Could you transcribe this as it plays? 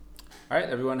All right,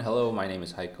 everyone. Hello, my name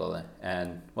is Heikel,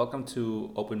 and welcome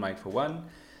to Open Mic for One.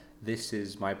 This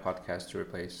is my podcast to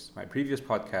replace my previous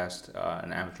podcast,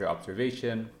 an amateur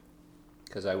observation,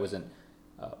 because I wasn't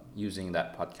using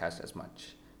that podcast as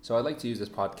much. So I'd like to use this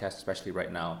podcast, especially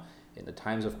right now, in the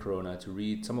times of Corona, to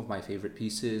read some of my favorite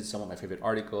pieces, some of my favorite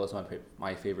articles, some of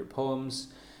my favorite poems,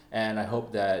 and I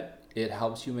hope that it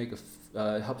helps you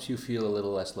helps you feel a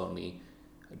little less lonely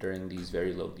during these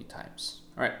very lonely times.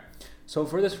 All right. So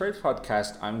for this first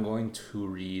podcast, I'm going to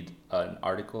read an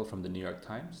article from the New York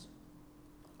Times.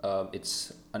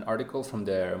 It's an article from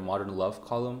their Modern Love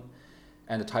column,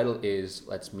 and the title is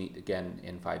Let's Meet Again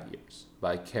in 5 Years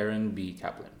by Karen B.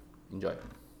 Kaplan. Enjoy.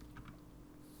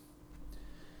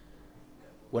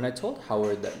 When I told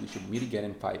Howard that we should meet again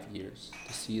in 5 years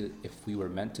to see if we were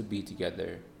meant to be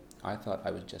together, I thought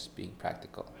I was just being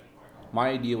practical. My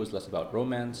idea was less about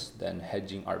romance than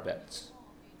hedging our bets.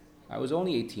 I was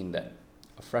only 18 then,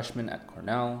 a freshman at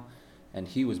Cornell, and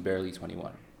he was barely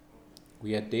 21.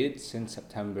 We had dated since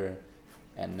September,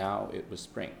 and now it was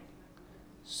spring.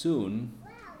 Soon,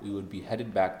 we would be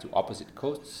headed back to opposite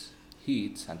coasts, he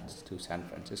to San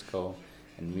Francisco,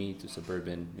 and me to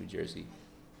suburban New Jersey.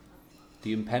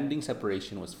 The impending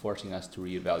separation was forcing us to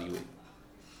reevaluate.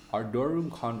 Our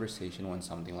doorroom conversation went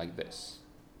something like this.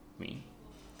 Me.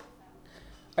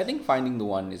 I think finding the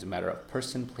one is a matter of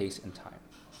person, place, and time.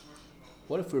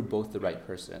 What if we're both the right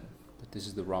person, but this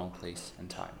is the wrong place and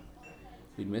time?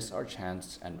 We'd miss our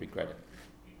chance and regret it.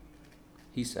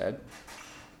 He said,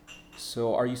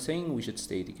 "So are you saying we should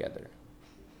stay together?"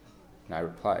 And I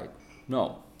replied,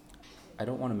 "No, I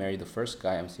don't want to marry the first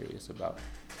guy I'm serious about.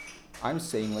 I'm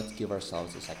saying let's give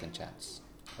ourselves a second chance.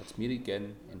 Let's meet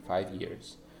again in 5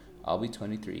 years. I'll be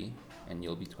 23 and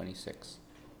you'll be 26.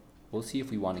 We'll see if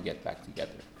we want to get back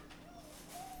together."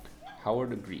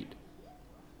 Howard agreed.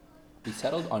 We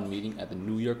settled on meeting at the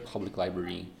New York Public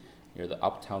Library near the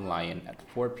Uptown Lion at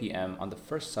 4 p.m. on the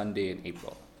first Sunday in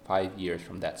April, 5 years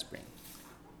from that spring.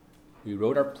 We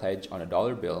wrote our pledge on a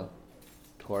dollar bill,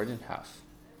 tore it in half,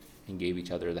 and gave each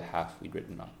other the half we'd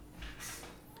written on.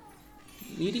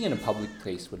 Meeting in a public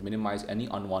place would minimize any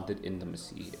unwanted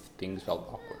intimacy if things felt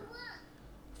awkward.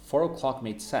 4 o'clock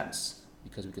made sense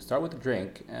because we could start with a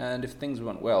drink, and if things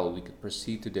went well, we could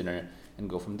proceed to dinner and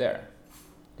go from there.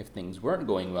 If things weren't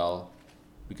going well,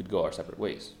 we could go our separate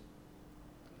ways.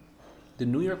 The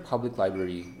New York Public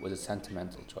Library was a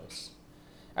sentimental choice.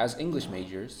 As English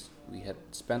majors, we had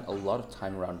spent a lot of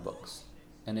time around books,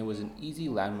 and it was an easy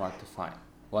landmark to find,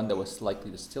 one that was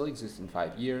likely to still exist in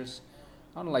 5 years,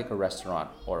 unlike a restaurant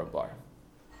or a bar.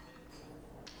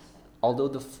 Although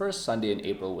the first Sunday in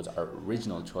April was our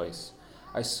original choice,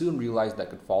 I soon realized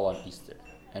that could fall on Easter,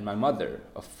 and my mother,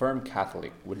 a firm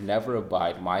Catholic, would never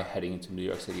abide my heading to New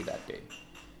York City that day.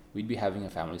 We'd be having a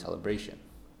family celebration.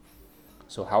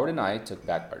 So Howard and I took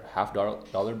back our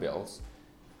half-dollar bills,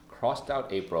 crossed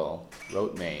out April,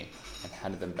 wrote May, and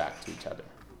handed them back to each other.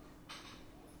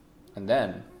 And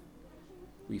then,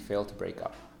 we failed to break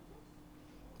up.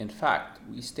 In fact,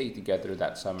 we stayed together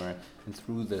that summer and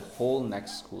through the whole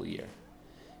next school year.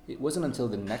 It wasn't until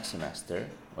the next semester,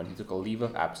 when he took a leave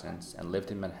of absence and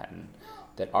lived in Manhattan,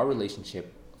 that our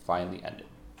relationship finally ended.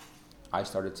 I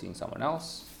started seeing someone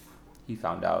else, he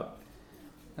found out,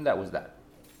 and that was that.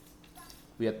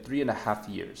 We had 3.5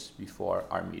 years before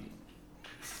our meeting.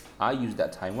 I used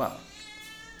that time well.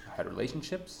 I had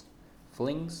relationships,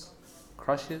 flings,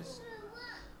 crushes.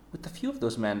 With a few of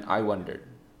those men, I wondered,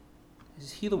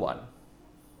 is he the one?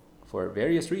 For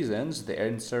various reasons, the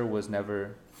answer was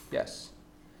never yes.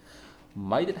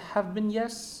 Might it have been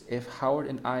yes if Howard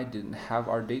and I didn't have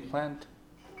our date planned?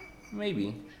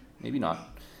 Maybe, maybe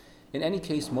not. In any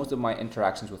case, most of my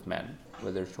interactions with men,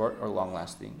 whether short or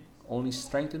long-lasting, only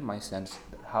strengthened my sense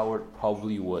that Howard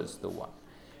probably was the one,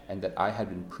 and that I had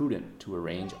been prudent to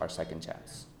arrange our second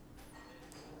chance.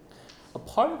 A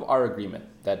part of our agreement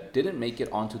that didn't make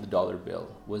it onto the dollar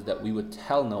bill was that we would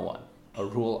tell no one, a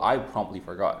rule I promptly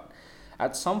forgot.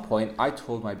 At some point, I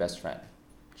told my best friend.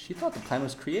 She thought the plan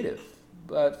was creative,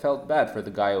 but felt bad for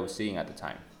the guy I was seeing at the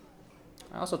time.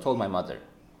 I also told my mother,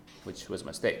 which was a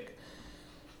mistake.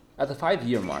 At the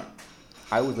 5-year mark,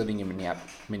 I was living in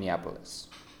Minneapolis.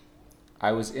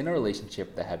 I was in a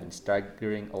relationship that had been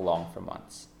staggering along for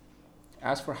months.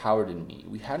 As for Howard and me,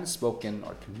 we hadn't spoken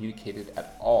or communicated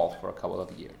at all for a couple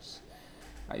of years.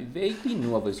 I vaguely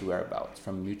knew of his whereabouts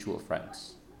from mutual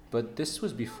friends, but this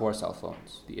was before cell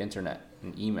phones, the internet,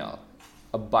 and email,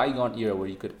 a bygone era where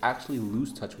you could actually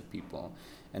lose touch with people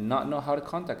and not know how to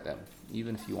contact them,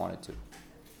 even if you wanted to.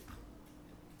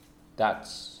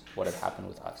 That's what had happened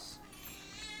with us.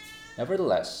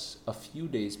 Nevertheless, a few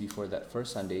days before that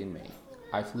first Sunday in May,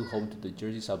 I flew home to the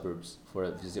Jersey suburbs for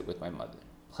a visit with my mother,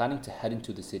 planning to head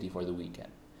into the city for the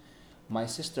weekend. My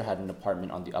sister had an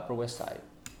apartment on the Upper West Side,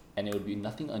 and it would be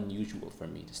nothing unusual for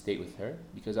me to stay with her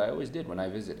because I always did when I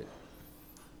visited.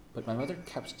 But my mother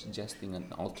kept suggesting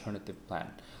an alternative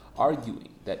plan, arguing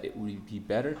that it would be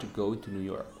better to go to New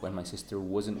York when my sister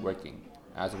wasn't working.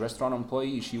 As a restaurant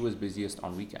employee, she was busiest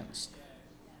on weekends.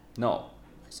 No,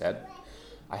 I said,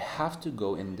 I have to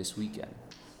go in this weekend.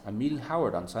 I'm meeting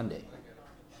Howard on Sunday.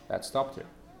 That stopped her.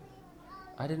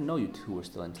 I didn't know you two were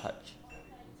still in touch.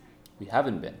 We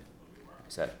haven't been, I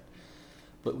said,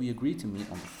 but we agreed to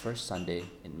meet on the first Sunday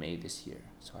in May this year,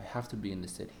 so I have to be in the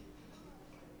city.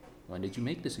 When did you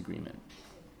make this agreement?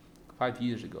 5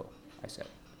 years ago, I said.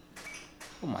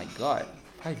 Oh my God,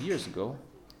 5 years ago?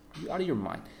 Are you out of your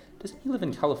mind? Doesn't he live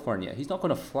in California? He's not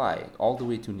going to fly all the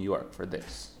way to New York for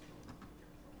this.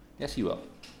 Yes, he will.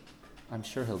 I'm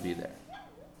sure he'll be there.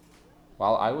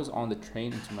 While I was on the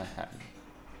train into Manhattan,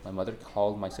 my mother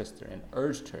called my sister and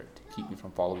urged her to keep me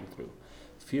from following through,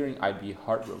 fearing I'd be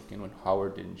heartbroken when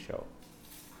Howard didn't show.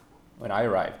 When I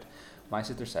arrived, my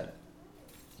sister said,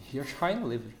 "You're trying to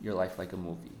live your life like a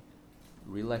movie.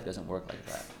 Real life doesn't work like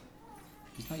that.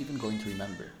 He's not even going to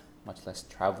remember, much less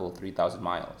travel 3,000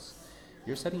 miles.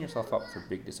 You're setting yourself up for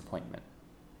big disappointment."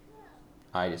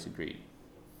 I disagreed.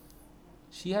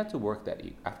 She had to work that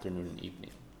afternoon and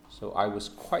evening, so I was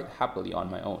quite happily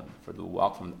on my own for the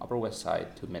walk from the Upper West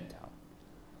Side to Midtown.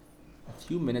 A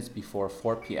few minutes before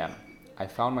 4 p.m., I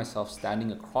found myself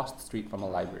standing across the street from a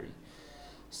library,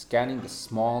 scanning the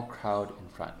small crowd in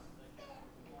front.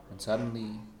 And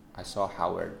suddenly, I saw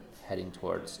Howard heading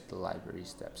towards the library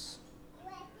steps.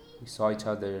 We saw each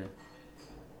other,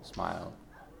 smiled,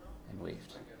 and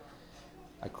waved.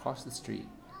 I crossed the street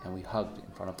and we hugged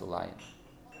in front of the lion.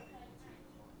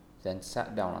 Then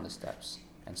sat down on the steps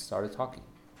and started talking.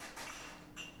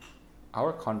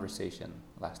 Our conversation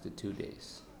lasted 2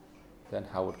 days. Then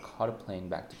Howard caught a plane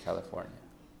back to California.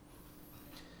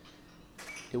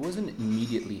 It wasn't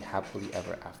immediately happily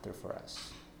ever after for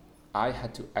us. I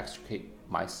had to extricate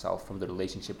myself from the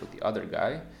relationship with the other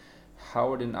guy.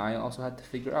 Howard and I also had to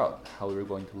figure out how we were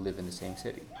going to live in the same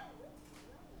city.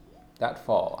 That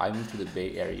fall, I moved to the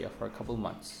Bay Area for a couple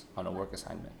months on a work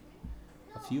assignment.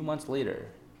 A few months later,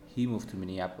 he moved to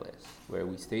Minneapolis, where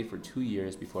we stayed for 2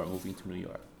 years before moving to New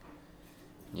York.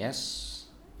 Yes,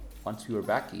 once we were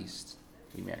back east,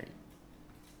 we married.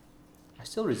 I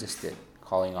still resisted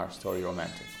calling our story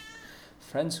romantic.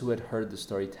 Friends who had heard the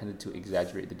story tended to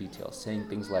exaggerate the details, saying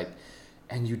things like,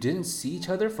 "And you didn't see each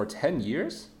other for 10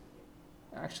 years?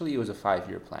 Actually, it was a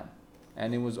 5-year plan,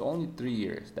 and it was only 3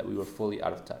 years that we were fully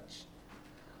out of touch.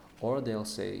 Or they'll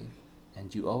say,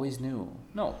 "And you always knew."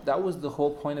 No, that was the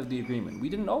whole point of the agreement. We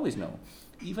didn't always know.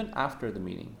 Even after the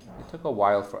meeting, it took a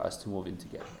while for us to move in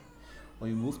together.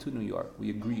 When we moved to New York, we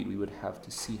agreed we would have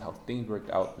to see how things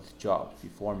worked out with jobs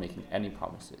before making any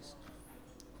promises.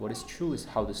 What is true is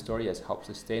how the story has helped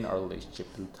sustain our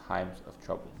relationship through times of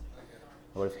trouble.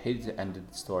 I would have hated to end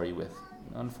the story with,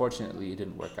 "Unfortunately, it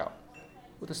didn't work out."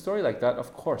 With a story like that,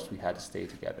 of course we had to stay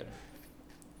together.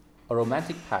 A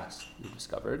romantic past, we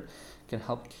discovered, can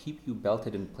help keep you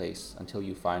belted in place until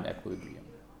you find equilibrium.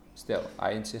 Still,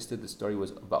 I insisted the story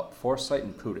was about foresight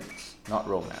and prudence, not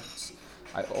romance.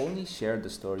 I only shared the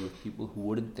story with people who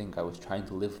wouldn't think I was trying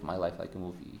to live my life like a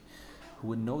movie, who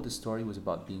would know the story was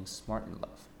about being smart in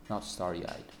love, not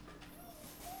starry-eyed.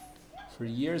 For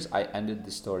years, I ended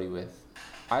the story with,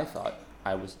 "I thought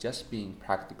I was just being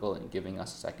practical and giving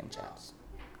us a second chance."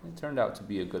 It turned out to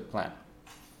be a good plan.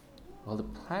 "Well, the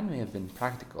plan may have been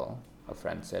practical," a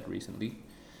friend said recently,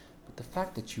 "but the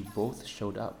fact that you both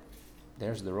showed up,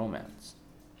 there's the romance."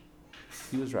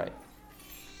 He was right.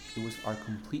 It was our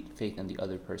complete faith in the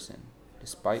other person,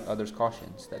 despite others'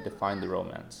 cautions, that defined the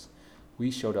romance. We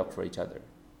showed up for each other.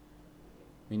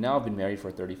 We now have been married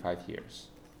for 35 years.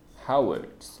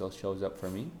 Howard still shows up for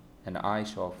me, and I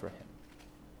show up for him.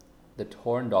 The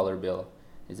torn dollar bill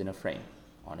is in a frame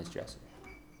on his dresser.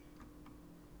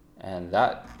 And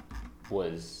that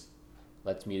was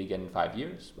Let's Meet Again in 5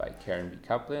 Years by Karen B.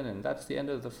 Kaplan, and that's the end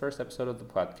of the first episode of the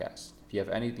podcast. If you have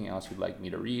anything else you'd like me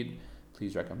to read,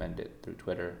 please recommend it through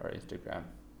Twitter or Instagram.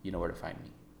 You know where to find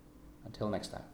me. Until next time.